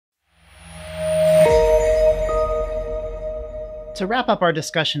To wrap up our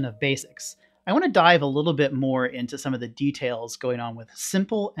discussion of basics, I want to dive a little bit more into some of the details going on with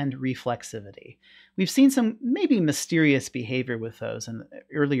Simpl and reflexivity. We've seen some maybe mysterious behavior with those in the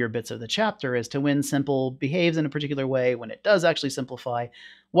earlier bits of the chapter as to when Simpl behaves in a particular way, when it does actually simplify,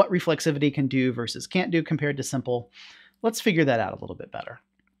 what reflexivity can do versus can't do compared to Simpl. Let's figure that out a little bit better.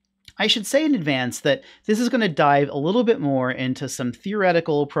 I should say in advance that this is going to dive a little bit more into some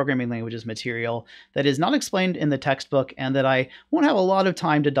theoretical programming languages material that is not explained in the textbook and that I won't have a lot of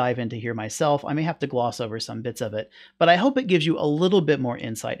time to dive into here myself. I may have to gloss over some bits of it, but I hope it gives you a little bit more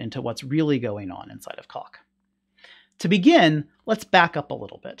insight into what's really going on inside of Coq. To begin, let's back up a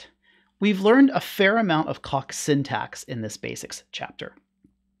little bit. We've learned a fair amount of Coq syntax in this basics chapter.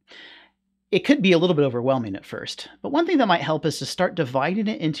 It could be a little bit overwhelming at first, but one thing that might help is to start dividing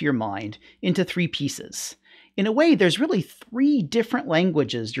it into your mind into three pieces. In a way, there's really three different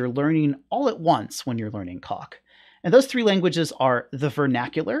languages you're learning all at once when you're learning Coq. And those three languages are the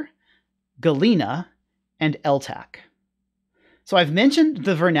vernacular, Galena, and LTAC. So I've mentioned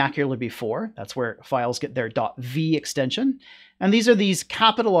the vernacular before. That's where files get their .v extension. And these are these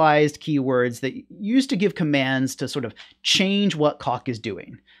capitalized keywords that use to give commands to sort of change what Coq is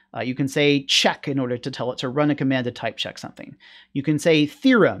doing. You can say check in order to tell it to run a command to type check something. You can say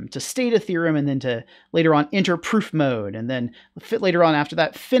theorem to state a theorem and then to later on enter proof mode, and then later on after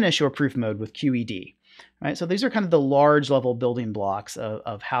that finish your proof mode with QED. Right? So these are kind of the large level building blocks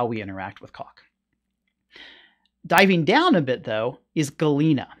of how we interact with Coq. Diving down a bit though is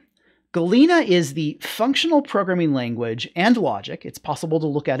Galena. Galena is the functional programming language and logic, it's possible to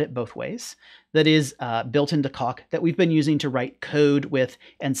look at it both ways, that is built into Coq that we've been using to write code with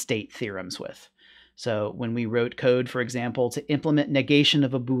and state theorems with. So when we wrote code, for example, to implement negation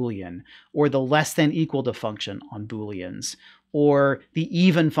of a Boolean, or the less than equal to function on Booleans, or the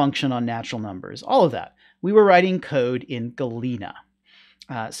even function on natural numbers, all of that, we were writing code in Galena.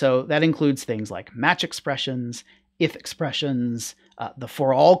 So that includes things like match expressions, if expressions, the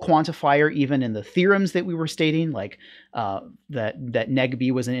for all quantifier, even in the theorems that we were stating, like that neg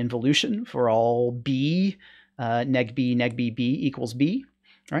b was an involution for all b, neg b equals b.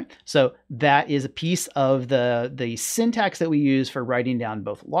 Right? So that is a piece of the syntax that we use for writing down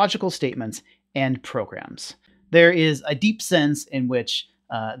both logical statements and programs. There is a deep sense in which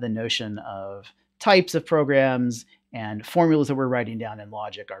the notion of types of programs and formulas that we're writing down in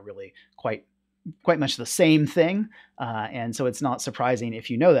logic are really quite much the same thing. And so it's not surprising if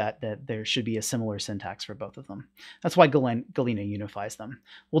you know that there should be a similar syntax for both of them. That's why Galena unifies them.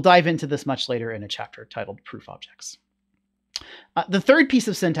 We'll dive into this much later in a chapter titled Proof Objects. The third piece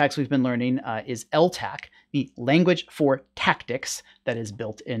of syntax we've been learning is LTAC, the language for tactics that is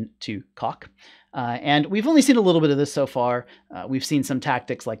built into Coq. And we've only seen a little bit of this so far. We've seen some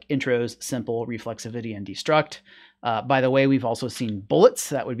tactics like intros, Simpl, reflexivity, and destruct. By the way, we've also seen bullets.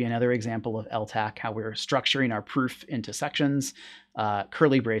 That would be another example of LTAC, how we're structuring our proof into sections.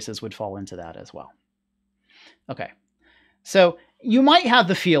 Curly braces would fall into that as well. Okay, so you might have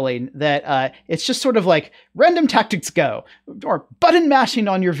the feeling that it's just sort of like random tactics go, or button mashing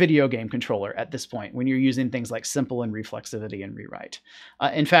on your video game controller at this point when you're using things like Simpl and reflexivity and rewrite.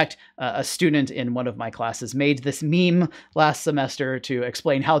 In fact, a student in one of my classes made this meme last semester to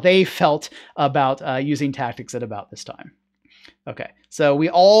explain how they felt about using tactics at about this time. Okay, so we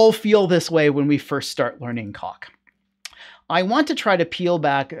all feel this way when we first start learning Coq. I want to try to peel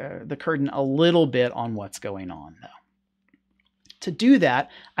back the curtain a little bit on what's going on, though. To do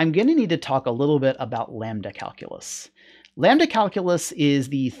that, I'm going to need to talk a little bit about lambda calculus. Lambda calculus is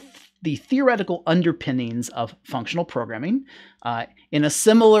the theoretical underpinnings of functional programming. In a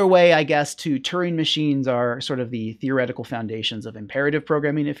similar way, I guess, to Turing machines are sort of the theoretical foundations of imperative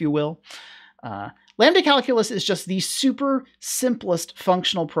programming, if you will. Lambda calculus is just the super simplest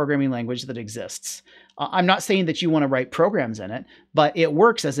functional programming language that exists. I'm not saying that you want to write programs in it, but it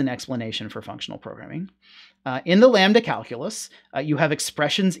works as an explanation for functional programming. In the lambda calculus, you have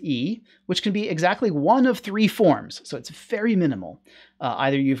expressions E, which can be exactly one of three forms. So it's very minimal.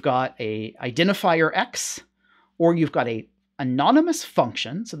 Either you've got a identifier X, or you've got a anonymous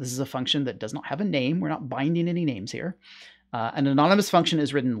function. So this is a function that does not have a name. We're not binding any names here. An anonymous function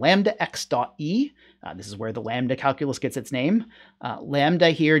is written lambda x.e. This is where the lambda calculus gets its name. Lambda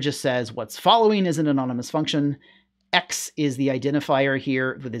here just says what's following is an anonymous function. X is the identifier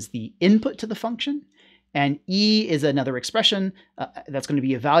here that is the input to the function. And E is another expression that's going to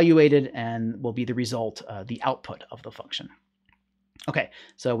be evaluated and will be the result, the output of the function. Okay,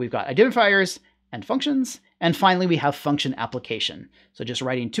 so we've got identifiers and functions. And finally, we have function application. So just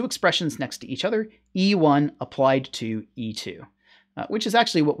writing two expressions next to each other, E1 applied to E2, which is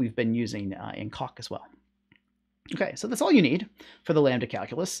actually what we've been using in Coq as well. Okay, so that's all you need for the lambda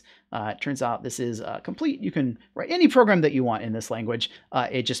calculus. It turns out this is complete. You can write any program that you want in this language.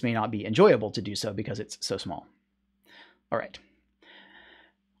 It just may not be enjoyable to do so because it's so small. All right.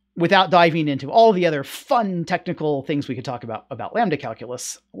 Without diving into all the other fun technical things we could talk about lambda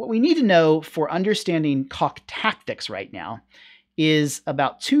calculus, what we need to know for understanding calc tactics right now is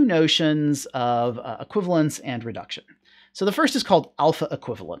about two notions of equivalence and reduction. So the first is called alpha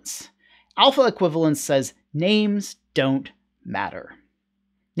equivalence. Alpha equivalence says names don't matter.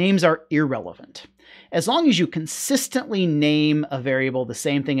 Names are irrelevant. As long as you consistently name a variable the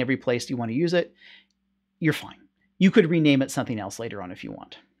same thing every place you want to use it, you're fine. You could rename it something else later on if you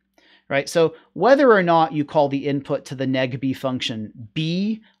want. Right? So whether or not you call the input to the neg_b function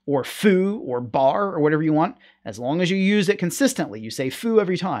b or foo or bar or whatever you want, as long as you use it consistently, you say foo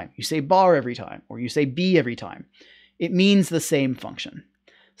every time, you say bar every time, or you say b every time, it means the same function.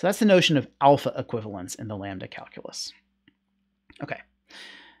 So that's the notion of alpha equivalence in the lambda calculus. Okay.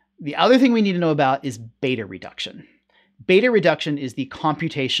 The other thing we need to know about is beta reduction. Beta reduction is the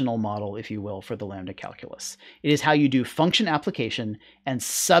computational model, if you will, for the lambda calculus. It is how you do function application and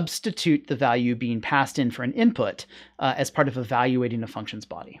substitute the value being passed in for an input as part of evaluating a function's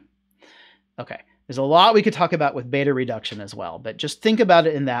body. Okay, there's a lot we could talk about with beta reduction as well, but just think about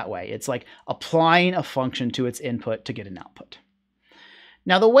it in that way. It's like applying a function to its input to get an output.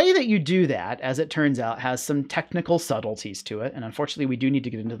 Now, the way that you do that, as it turns out, has some technical subtleties to it, and unfortunately, we do need to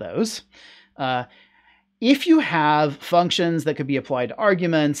get into those. If you have functions that could be applied to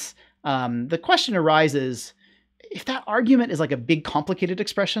arguments, the question arises, if that argument is like a big complicated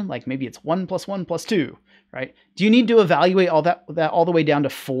expression, like maybe it's 1 + 1 + 2, right? Do you need to evaluate all that all the way down to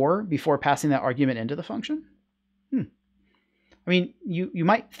 4 before passing that argument into the function? I mean, you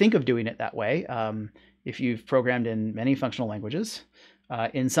might think of doing it that way if you've programmed in many functional languages.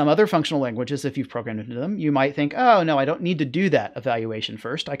 In some other functional languages, if you've programmed into them, you might think, oh, no, I don't need to do that evaluation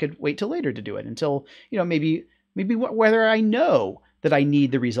first. I could wait till later to do it until, maybe whether I know that I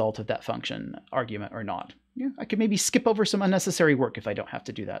need the result of that function argument or not. Yeah, I could maybe skip over some unnecessary work if I don't have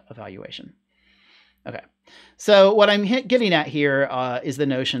to do that evaluation. Okay, so what I'm getting at here is the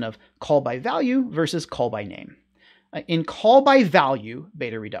notion of call by value versus call by name. In call by value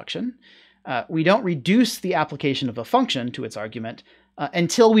beta reduction, we don't reduce the application of a function to its argument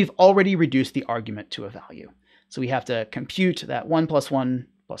until we've already reduced the argument to a value. So we have to compute that 1 + 1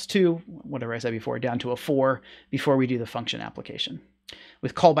 + 2, whatever I said before, down to a 4 before we do the function application.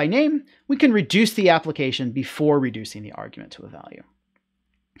 With call by name, we can reduce the application before reducing the argument to a value.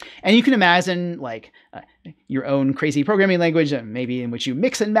 And you can imagine like your own crazy programming language, maybe in which you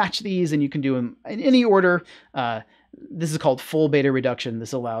mix and match these, and you can do them in any order. This is called full beta reduction.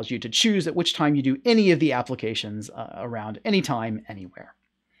 This allows you to choose at which time you do any of the applications around any time, anywhere.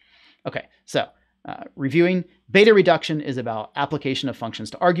 Okay, so reviewing, beta reduction is about application of functions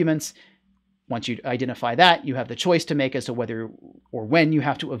to arguments. Once you identify that, you have the choice to make as to whether or when you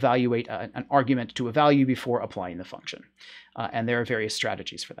have to evaluate an argument to a value before applying the function. And there are various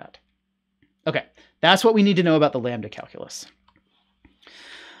strategies for that. Okay, that's what we need to know about the lambda calculus.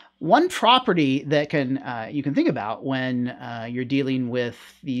 One property that you can think about when you're dealing with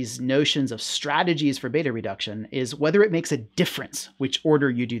these notions of strategies for beta reduction is whether it makes a difference which order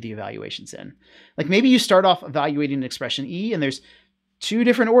you do the evaluations in. Like maybe you start off evaluating an expression E and there's 2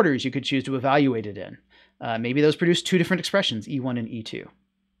 different orders you could choose to evaluate it in. Maybe those produce 2 different expressions, E1 and E2.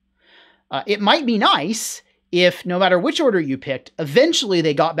 It might be nice if no matter which order you picked, eventually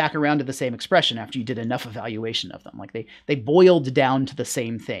they got back around to the same expression after you did enough evaluation of them. Like they boiled down to the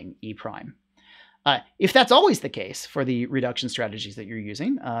same thing, E prime. If that's always the case for the reduction strategies that you're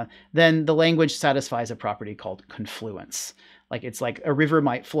using, then the language satisfies a property called confluence. Like it's like a river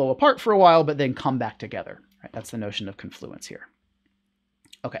might flow apart for a while, but then come back together. Right? That's the notion of confluence here.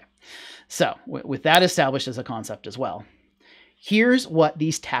 Okay, so with that established as a concept as well, here's what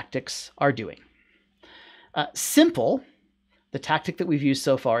these tactics are doing. Simpl, the tactic that we've used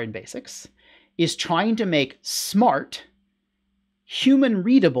so far in basics, is trying to make smart,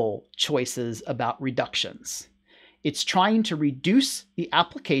 human-readable choices about reductions. It's trying to reduce the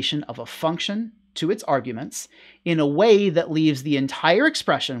application of a function to its arguments in a way that leaves the entire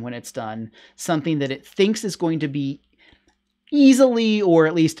expression, when it's done, something that it thinks is going to be easily or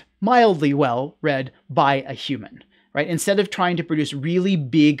at least mildly well read by a human. Right? Instead of trying to produce really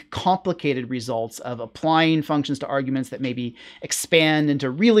big, complicated results of applying functions to arguments that maybe expand into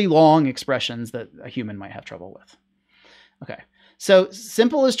really long expressions that a human might have trouble with. Okay, so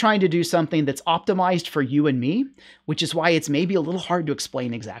Simpl is trying to do something that's optimized for you and me, which is why it's maybe a little hard to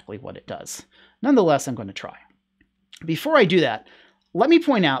explain exactly what it does. Nonetheless, I'm going to try. Before I do that, let me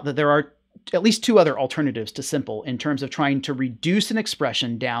point out that there are at least two other alternatives to Simpl in terms of trying to reduce an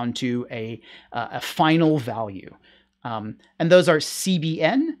expression down to a final value. And those are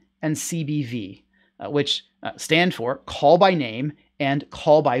CBN and CBV, which stand for call by name and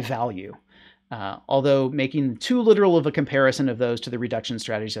call by value. Although making too literal of a comparison of those to the reduction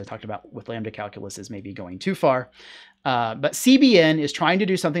strategies I talked about with lambda calculus is maybe going too far. But CBN is trying to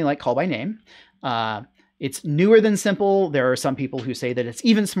do something like call by name. It's newer than Simpl. There are some people who say that it's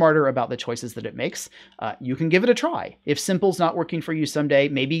even smarter about the choices that it makes. You can give it a try. If Simpl's not working for you someday,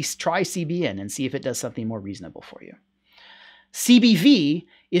 maybe try CBN and see if it does something more reasonable for you. CBV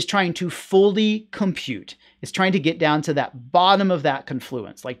is trying to fully compute. It's trying to get down to that bottom of that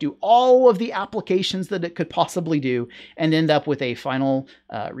confluence, like do all of the applications that it could possibly do and end up with a final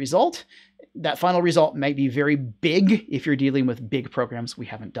result. That final result might be very big if you're dealing with big programs. We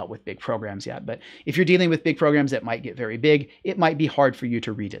haven't dealt with big programs yet, but if you're dealing with big programs, it might get very big. It might be hard for you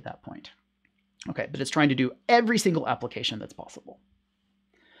to read at that point. Okay, but it's trying to do every single application that's possible.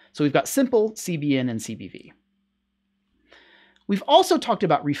 So we've got Simpl, CBN, and CBV. We've also talked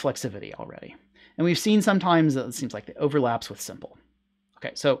about reflexivity already, and we've seen sometimes it seems like it overlaps with Simpl.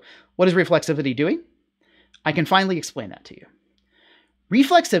 Okay, so what is reflexivity doing? I can finally explain that to you.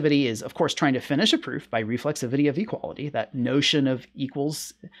 Reflexivity is, of course, trying to finish a proof by reflexivity of equality, that notion of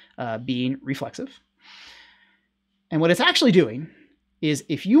equals being reflexive. And what it's actually doing is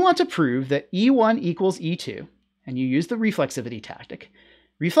if you want to prove that E1 equals E2, and you use the reflexivity tactic,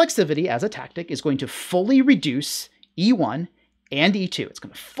 reflexivity as a tactic is going to fully reduce E1 and E2. It's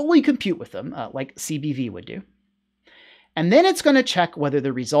going to fully compute with them like CBV would do. And then it's going to check whether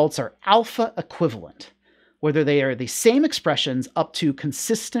the results are alpha equivalent, whether they are the same expressions up to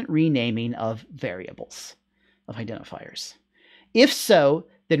consistent renaming of variables, of identifiers. If so,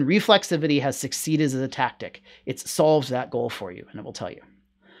 then reflexivity has succeeded as a tactic. It solves that goal for you, and it will tell you.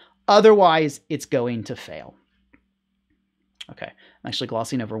 Otherwise, it's going to fail. Okay, I'm actually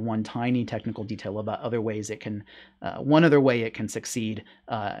glossing over one tiny technical detail about other ways it can, one other way it can succeed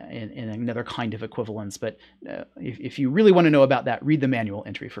in another kind of equivalence. But if you really want to know about that, read the manual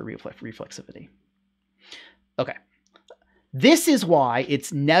entry for reflexivity. Okay, this is why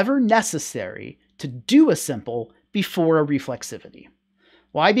it's never necessary to do a Simpl before a reflexivity.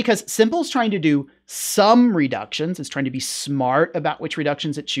 Why? Because Simpl is trying to do some reductions. It's trying to be smart about which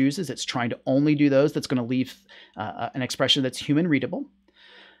reductions it chooses. It's trying to only do those that's going to leave an expression that's human readable.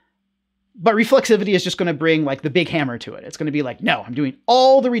 But reflexivity is just going to bring like the big hammer to it. It's going to be like, no, I'm doing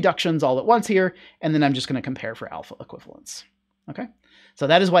all the reductions all at once here, and then I'm just going to compare for alpha equivalence. Okay? So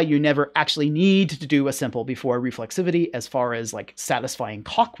that is why you never actually need to do a Simpl before reflexivity as far as like satisfying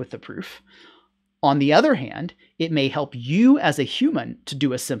Coq with the proof. On the other hand, it may help you as a human to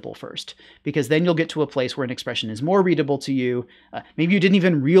do a Simpl first, because then you'll get to a place where an expression is more readable to you. Maybe you didn't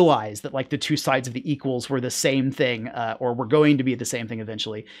even realize that like the two sides of the equals were the same thing, or were going to be the same thing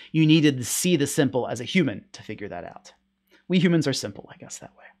eventually. You needed to see the Simpl as a human to figure that out. We humans are simple, I guess,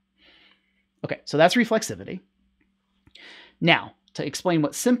 that way. Okay, so that's reflexivity. Now, to explain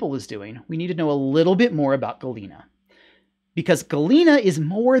what Simpl is doing, we need to know a little bit more about Galena. Because Galena is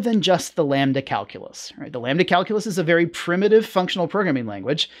more than just the lambda calculus. Right? The lambda calculus is a very primitive functional programming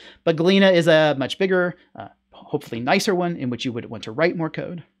language, but Galena is a much bigger, hopefully nicer one in which you would want to write more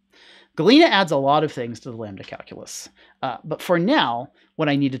code. Galena adds a lot of things to the lambda calculus. But for now, what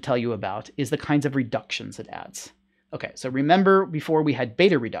I need to tell you about is the kinds of reductions it adds. Okay, so remember before we had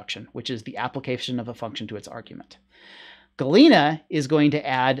beta reduction, which is the application of a function to its argument. Galena is going to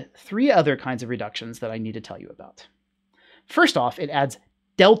add three other kinds of reductions that I need to tell you about. First off, it adds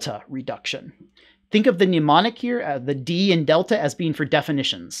delta reduction. Think of the mnemonic here, the D in delta, as being for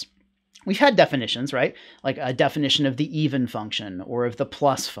definitions. We've had definitions, right? Like a definition of the even function or of the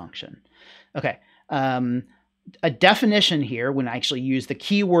plus function. Okay, a definition here, when I actually use the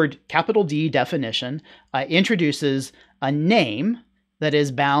keyword capital D definition, introduces a name that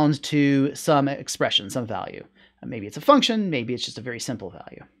is bound to some expression, some value. Maybe it's a function, maybe it's just a very simple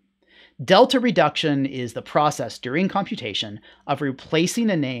value. Delta reduction is the process during computation of replacing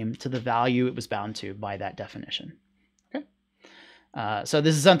a name to the value it was bound to by that definition. Okay? So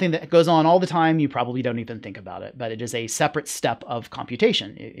this is something that goes on all the time. You probably don't even think about it, but it is a separate step of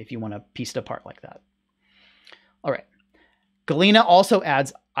computation if you want to piece it apart like that. All right. Galena also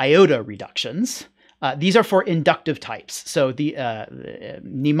adds iota reductions. These are for inductive types. So the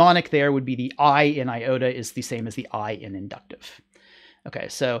mnemonic there would be the I in iota is the same as the I in inductive. Okay,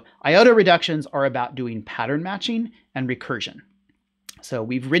 so iota reductions are about doing pattern matching and recursion. So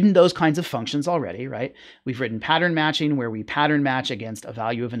we've written those kinds of functions already, right? We've written pattern matching, where we pattern match against a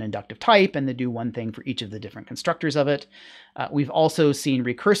value of an inductive type and then do one thing for each of the different constructors of it. We've also seen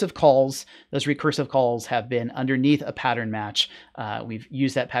recursive calls. Those recursive calls have been underneath a pattern match. We've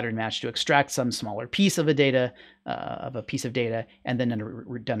used that pattern match to extract some smaller piece of a data, and then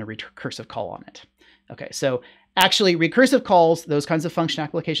done a recursive call on it. Okay, so actually, recursive calls, those kinds of function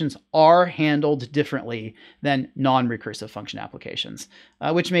applications, are handled differently than non-recursive function applications,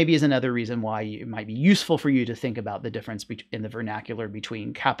 which maybe is another reason why it might be useful for you to think about the difference in the vernacular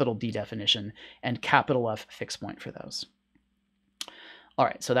between capital D definition and capital F fixed point for those. All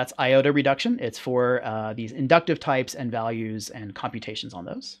right, so that's iota reduction. It's for these inductive types and values and computations on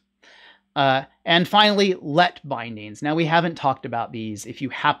those. And finally, let bindings. Now, we haven't talked about these. If you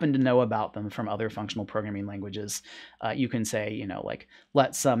happen to know about them from other functional programming languages, you can say, like,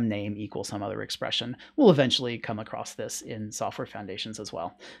 let some name equal some other expression. We'll eventually come across this in software foundations as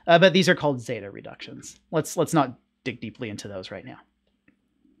well. But these are called zeta reductions. Let's not dig deeply into those right now.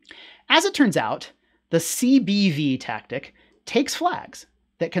 As it turns out, the CBV tactic takes flags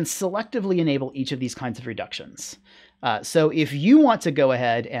that can selectively enable each of these kinds of reductions. So if you want to go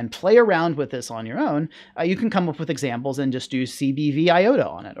ahead and play around with this on your own, you can come up with examples and just do CBV iota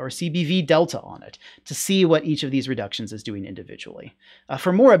on it or CBV delta on it to see what each of these reductions is doing individually.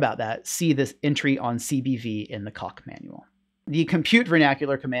 For more about that, see this entry on CBV in the Coq manual. The compute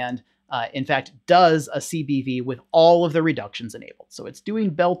vernacular command, in fact, does a CBV with all of the reductions enabled. So it's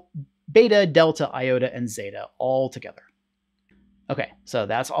doing beta, delta, iota, and zeta all together. Okay, so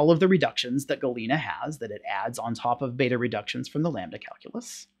that's all of the reductions that Galena has that it adds on top of beta reductions from the lambda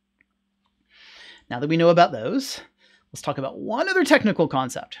calculus. Now that we know about those, let's talk about one other technical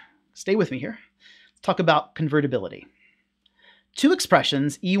concept. Stay with me here. Let's talk about convertibility. Two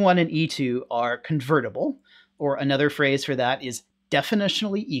expressions, E1 and E2, are convertible, or another phrase for that is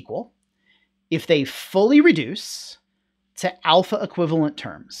definitionally equal, if they fully reduce to alpha equivalent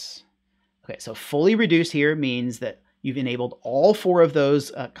terms. Okay, so fully reduce here means that you've enabled all four of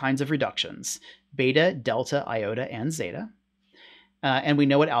those kinds of reductions: beta, delta, iota, and zeta. And we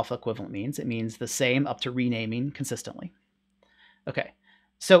know what alpha equivalent means. It means the same up to renaming consistently. Okay,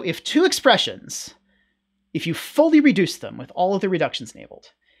 so if two expressions, if you fully reduce them with all of the reductions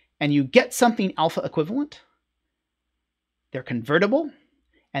enabled, and you get something alpha equivalent, they're convertible,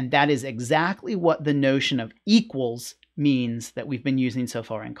 and that is exactly what the notion of equals means that we've been using so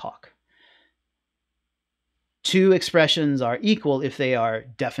far in Coq. Two expressions are equal if they are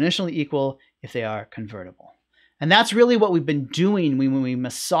definitionally equal, if they are convertible. And that's really what we've been doing when we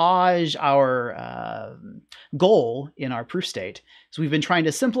massage our goal in our proof state. So we've been trying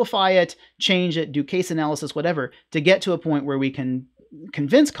to simplify it, change it, do case analysis, whatever, to get to a point where we can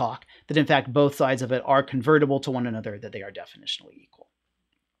convince Coq that in fact both sides of it are convertible to one another, that they are definitionally equal.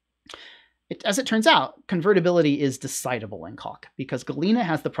 As it turns out, convertibility is decidable in Coq because Galena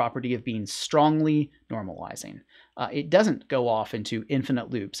has the property of being strongly normalizing. It doesn't go off into infinite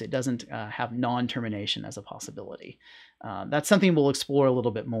loops. It doesn't have non-termination as a possibility. That's something we'll explore a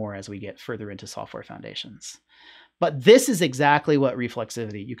little bit more as we get further into software foundations. But this is exactly what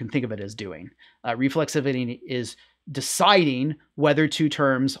reflexivity, you can think of it as doing. Reflexivity is deciding whether two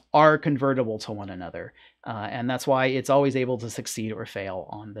terms are convertible to one another. And that's why it's always able to succeed or fail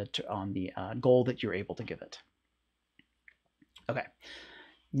on the goal that you're able to give it. Okay,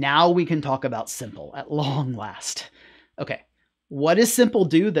 now we can talk about Simpl at long last. Okay, what does Simpl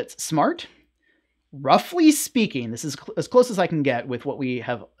do that's smart? Roughly speaking, this is as close as I can get with what we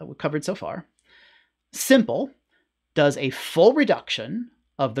have covered so far. Simpl does a full reduction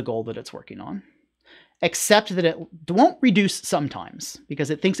of the goal that it's working on, except that it won't reduce sometimes because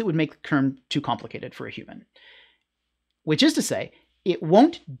it thinks it would make the term too complicated for a human. Which is to say, it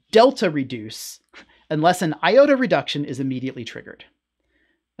won't delta reduce unless an iota reduction is immediately triggered.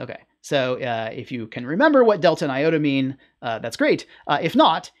 Okay, so if you can remember what delta and iota mean, that's great. If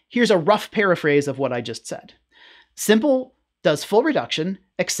not, here's a rough paraphrase of what I just said. Simpl does full reduction,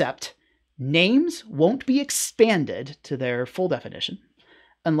 except names won't be expanded to their full definition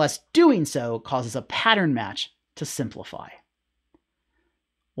unless doing so causes a pattern match to simplify.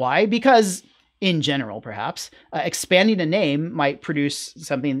 Why? Because in general, perhaps, expanding a name might produce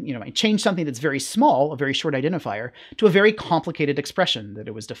something, might change something that's very small, a very short identifier, to a very complicated expression that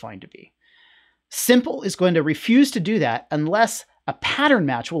it was defined to be. Simpl is going to refuse to do that unless a pattern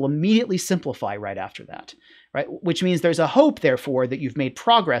match will immediately simplify right after that, right? Which means there's a hope, therefore, that you've made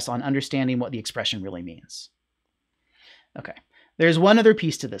progress on understanding what the expression really means. Okay. There's one other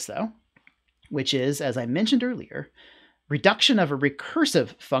piece to this, though, which is, as I mentioned earlier, Reduction of a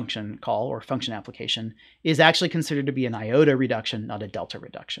recursive function call or function application is actually considered to be an iota reduction, not a delta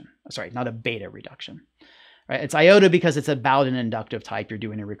reduction. Sorry, not a beta reduction. Right? It's iota because it's about an inductive type. You're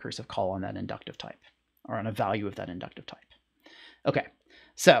doing a recursive call on that inductive type or on a value of that inductive type. Okay,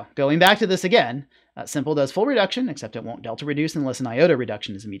 so going back to this again, Simpl does full reduction, except it won't delta reduce unless an iota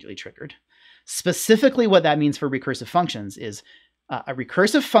reduction is immediately triggered. Specifically, what that means for recursive functions is a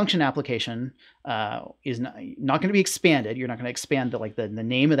recursive function application is not going to be expanded. You're not going to expand the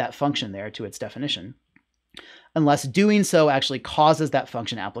name of that function there to its definition, unless doing so actually causes that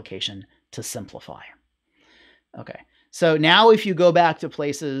function application to simplify. Okay, so now if you go back to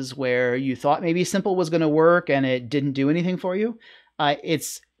places where you thought maybe Simpl was going to work and it didn't do anything for you,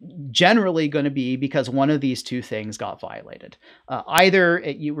 it's generally going to be because one of these two things got violated. Either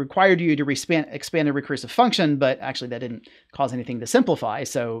it required you to expand a recursive function, but actually that didn't cause anything to simplify.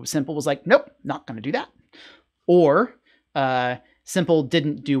 So Simpl was like, nope, not going to do that. Or Simpl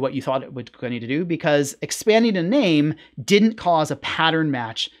didn't do what you thought it was going to do because expanding a name didn't cause a pattern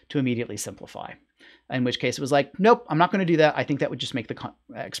match to immediately simplify. In which case it was like, nope, I'm not going to do that. I think that would just make the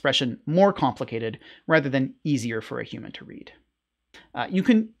expression more complicated rather than easier for a human to read. You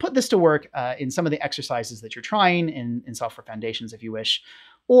can put this to work in some of the exercises that you're trying in Software Foundations if you wish,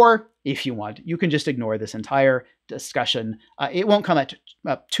 or if you want, you can just ignore this entire discussion. It won't come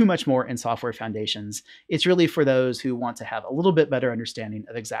up too much more in Software Foundations. It's really for those who want to have a little bit better understanding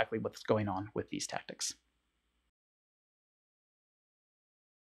of exactly what's going on with these tactics.